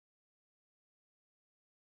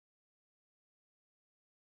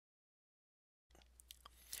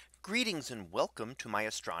Greetings and welcome to my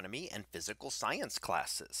astronomy and physical science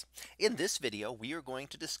classes. In this video, we are going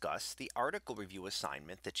to discuss the article review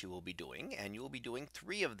assignment that you will be doing, and you will be doing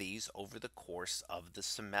 3 of these over the course of the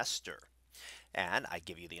semester. And I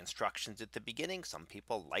give you the instructions at the beginning. Some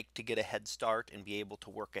people like to get a head start and be able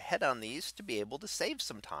to work ahead on these to be able to save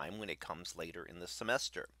some time when it comes later in the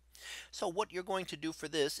semester. So what you're going to do for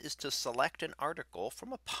this is to select an article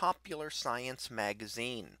from a popular science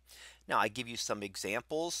magazine. Now I give you some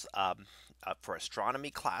examples for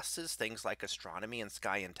astronomy classes. Things like astronomy and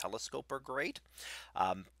sky and telescope are great.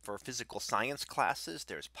 For physical science classes,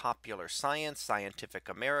 there's Popular Science, Scientific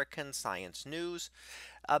American, Science News.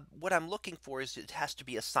 What I'm looking for is it has to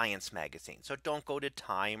be a science magazine. So don't go to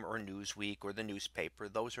Time or Newsweek or the newspaper.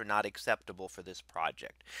 Those are not acceptable for this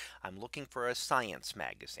project. I'm looking for a science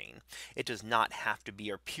magazine. It does not have to be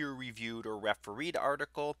a peer reviewed or refereed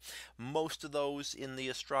article. Most of those in the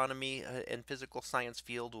astronomy and physical science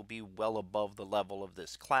field will be well above the level of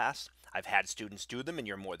this class. I've had students do them and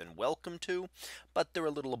you're more than welcome to, but they're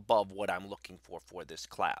a little above what I'm looking for this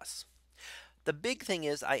class. The big thing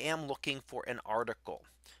is I am looking for an article.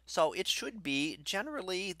 So it should be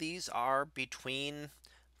generally these are between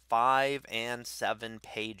 5 and 7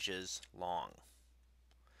 pages long.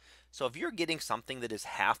 So if you're getting something that is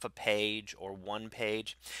half a page or 1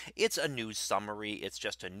 page, it's a news summary. It's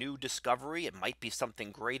just a new discovery. It might be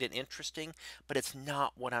something great and interesting, but it's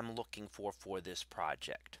not what I'm looking for this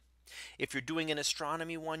project. If you're doing an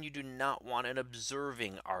astronomy one, you do not want an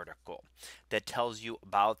observing article that tells you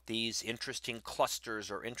about these interesting clusters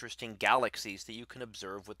or interesting galaxies that you can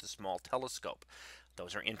observe with the small telescope.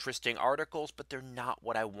 Those are interesting articles, but they're not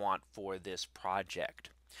what I want for this project.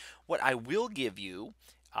 What I will give you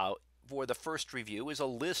for the first review is a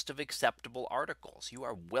list of acceptable articles. You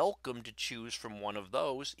are welcome to choose from one of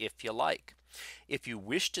those if you like. If you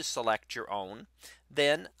wish to select your own,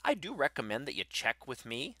 then I do recommend that you check with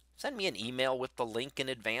me. Send me an email with the link in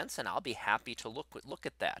advance and I'll be happy to look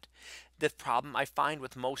at that. The problem I find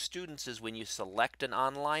with most students is when you select an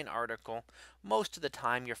online article, most of the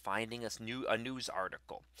time you're finding a news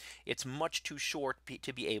article. It's much too short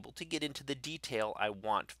to be able to get into the detail I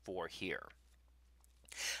want for here.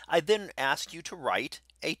 I then ask you to write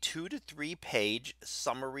a 2 to 3 page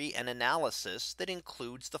summary and analysis that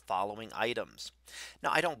includes the following items.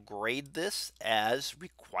 Now, I don't grade this as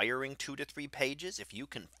requiring 2 to 3 pages. If you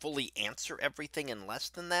can fully answer everything in less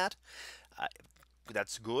than that, uh,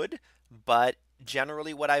 that's good. But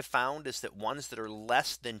generally what I've found is that ones that are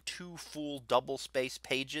less than 2 full double space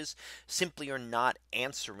pages simply are not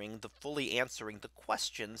fully answering the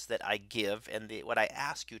questions that I give and what I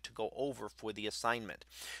ask you to go over for the assignment.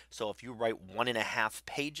 So if you write 1.5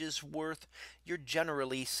 pages worth, you're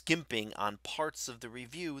generally skimping on parts of the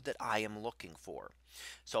review that I am looking for.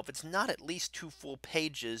 So if it's not at least 2 full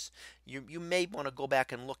pages, you may want to go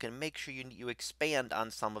back and look and make sure you expand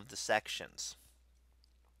on some of the sections.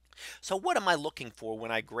 So what am I looking for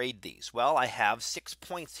when I grade these? Well, I have 6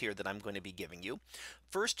 points here that I'm going to be giving you.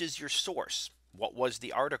 First is your source. What was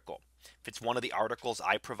the article? If it's one of the articles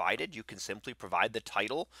I provided, you can simply provide the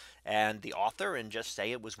title and the author and just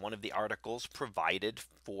say it was one of the articles provided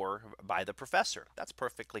by the professor. That's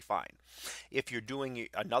perfectly fine. If you're doing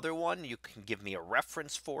another one, you can give me a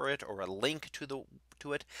reference for it or a link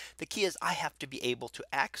to it. The key is I have to be able to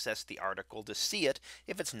access the article to see it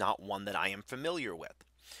if it's not one that I am familiar with.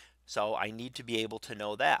 So I need to be able to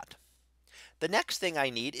know that. The next thing I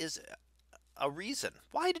need is a reason.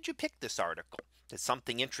 Why did you pick this article? Did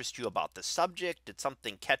something interest you about the subject? Did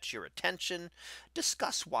something catch your attention?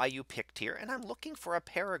 Discuss why you picked here. And I'm looking for a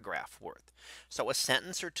paragraph worth. So a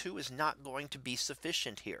sentence or two is not going to be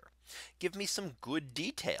sufficient here. Give me some good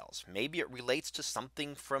details. Maybe it relates to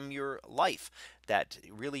something from your life that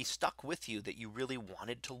really stuck with you that you really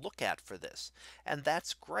wanted to look at for this. And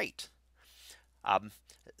that's great. Um,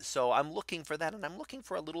 so I'm looking for that and I'm looking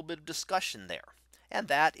for a little bit of discussion there. And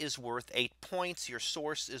that is worth 8 points. Your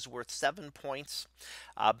source is worth 7 points.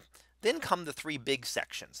 Uh, then come the 3 big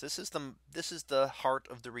sections. This is the heart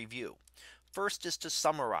of the review. First is to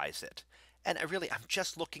summarize it. And I'm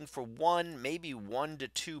just looking for maybe 1 to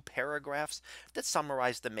 2 paragraphs that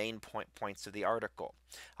summarize the main points of the article.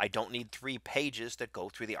 I don't need 3 pages that go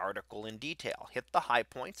through the article in detail. Hit the high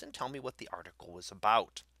points and tell me what the article was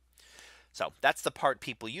about. So that's the part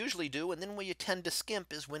people usually do. And then where you tend to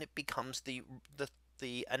skimp is when it becomes the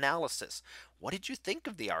analysis. What did you think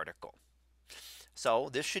of the article? So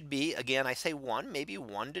this should be, again, I say maybe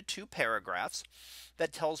 1 to 2 paragraphs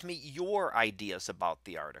that tells me your ideas about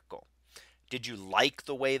the article. Did you like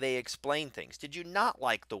the way they explain things? Did you not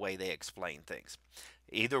like the way they explain things?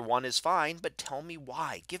 Either one is fine, but tell me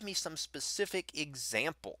why. Give me some specific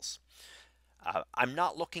examples. I'm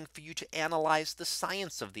not looking for you to analyze the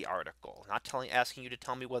science of the article, not asking you to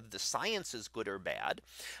tell me whether the science is good or bad,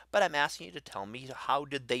 but I'm asking you to tell me how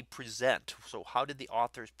did they present? So how did the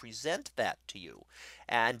authors present that to you?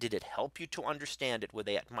 And did it help you to understand it? Were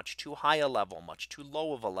they at much too high a level, much too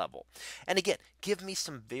low of a level? And again, give me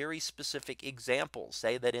some very specific examples.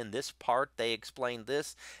 Say that in this part they explained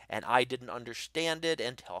this and I didn't understand it,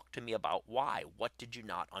 and talk to me about why. What did you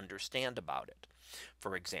not understand about it?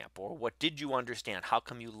 For example, or what did you understand? How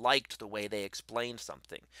come you liked the way they explained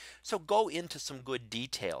something? So go into some good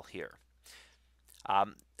detail here.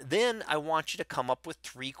 Then I want you to come up with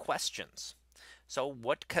 3 questions. So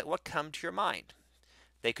what come to your mind?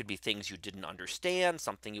 They could be things you didn't understand,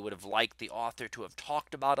 something you would have liked the author to have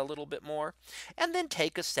talked about a little bit more, and then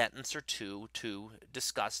take a sentence or two to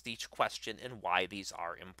discuss each question and why these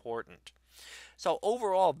are important. So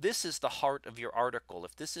overall, this is the heart of your article.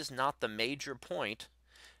 If this is not the major point,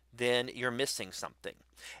 then you're missing something.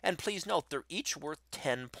 And please note, they're each worth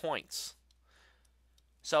 10 points.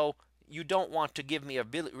 So you don't want to give me a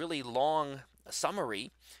really long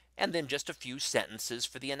summary and then just a few sentences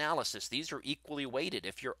for the analysis. These are equally weighted.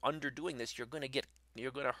 If you're underdoing this, it's going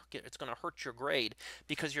to hurt your grade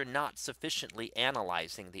because you're not sufficiently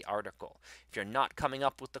analyzing the article. If you're not coming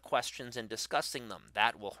up with the questions and discussing them,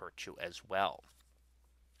 that will hurt you as well.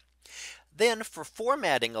 Then for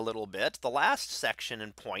formatting a little bit, the last section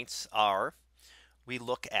and points are we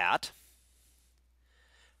look at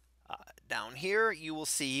down here, you will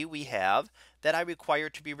see we have that I require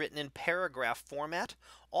to be written in paragraph format.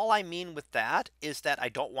 All I mean with that is that I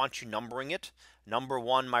don't want you numbering it. Number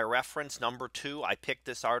 1, my reference. Number 2, I picked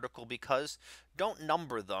this article because. Don't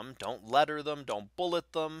number them, don't letter them, don't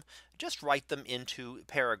bullet them, just write them into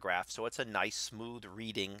paragraphs. So it's a nice smooth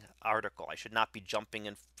reading article. I should not be jumping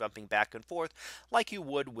back and forth like you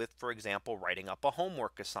would with, for example, writing up a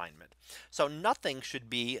homework assignment. So nothing should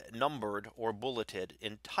be numbered or bulleted,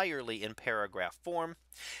 entirely in paragraph form.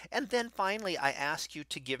 And then finally, I ask you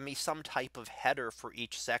to give me some type of header for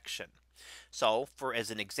each section. So as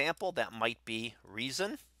an example, that might be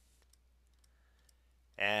reason.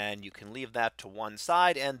 And you can leave that to one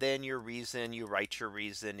side, and then your reason, you write your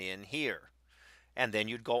reason in here. And then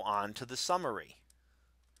you'd go on to the summary.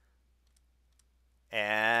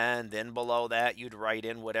 And then below that, you'd write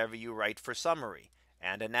in whatever you write for summary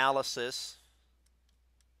and analysis,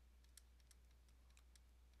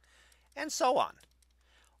 and so on.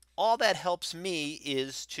 All that helps me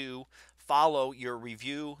is to follow your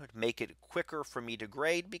review, make it quicker for me to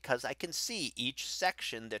grade, because I can see each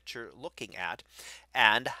section that you're looking at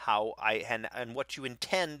and how and what you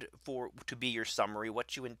intend for to be your summary,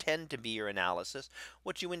 what you intend to be your analysis,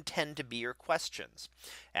 what you intend to be your questions.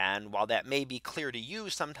 And while that may be clear to you,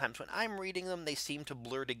 sometimes when I'm reading them, they seem to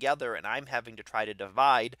blur together, and I'm having to try to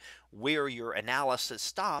divide where your analysis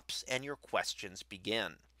stops and your questions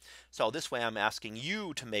begin. So this way I'm asking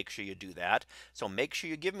you to make sure you do that. So make sure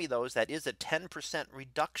you give me those. That is a 10%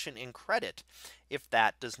 reduction in credit if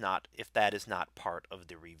that is not part of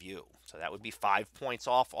the review. So that would be 5 points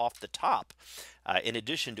off the top, in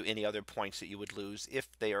addition to any other points that you would lose if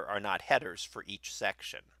there are not headers for each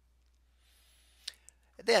section.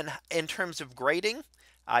 Then in terms of grading,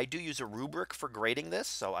 I do use a rubric for grading this,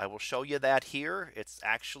 so I will show you that here. It's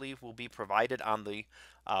actually will be provided on the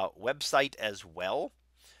website as well.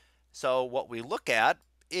 So what we look at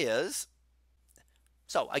is,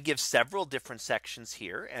 so I give several different sections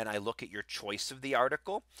here, and I look at your choice of the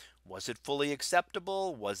article. Was it fully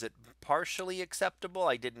acceptable? Was it partially acceptable?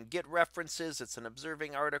 I didn't get references. It's an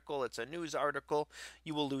observing article. It's a news article.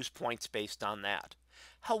 You will lose points based on that.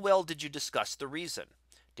 How well did you discuss the reason?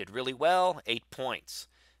 Did really well, 8 points.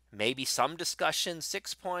 Maybe some discussion,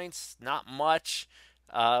 6 points, not much.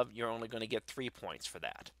 You're only going to get 3 points for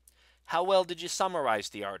that. How well did you summarize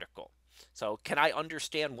the article? So can I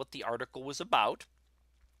understand what the article was about?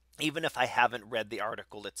 Even if I haven't read the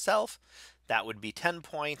article itself, that would be 10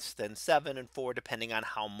 points, then 7 and 4, depending on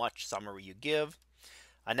how much summary you give.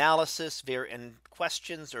 Analysis and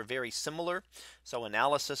questions are very similar. So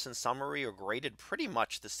analysis and summary are graded pretty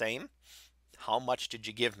much the same. How much did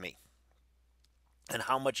you give me? And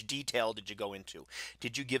how much detail did you go into?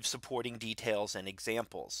 Did you give supporting details and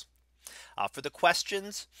examples? For the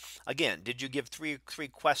questions, again, did you give three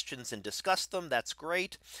questions and discuss them? That's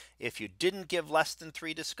great. If you didn't give less than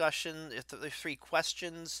 3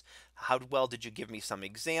 questions, how well did you give me some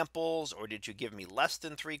examples? Or did you give me less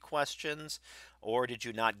than 3 questions? Or did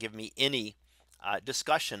you not give me any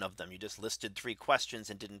discussion of them. You just listed 3 questions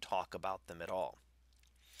and didn't talk about them at all.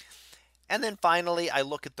 And then finally, I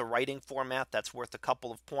look at the writing format. That's worth a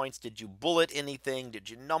couple of points. Did you bullet anything? Did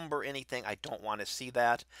you number anything? I don't want to see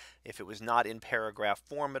that. If it was not in paragraph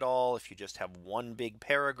form at all, if you just have one big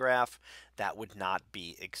paragraph, that would not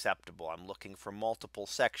be acceptable. I'm looking for multiple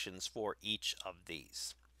sections for each of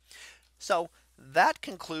these. So that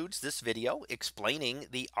concludes this video explaining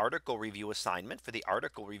the article review assignment for the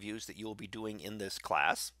article reviews that you will be doing in this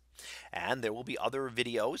class. And there will be other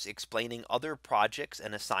videos explaining other projects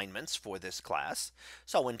and assignments for this class.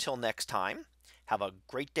 So until next time, have a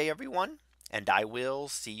great day, everyone, and I will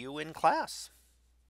see you in class.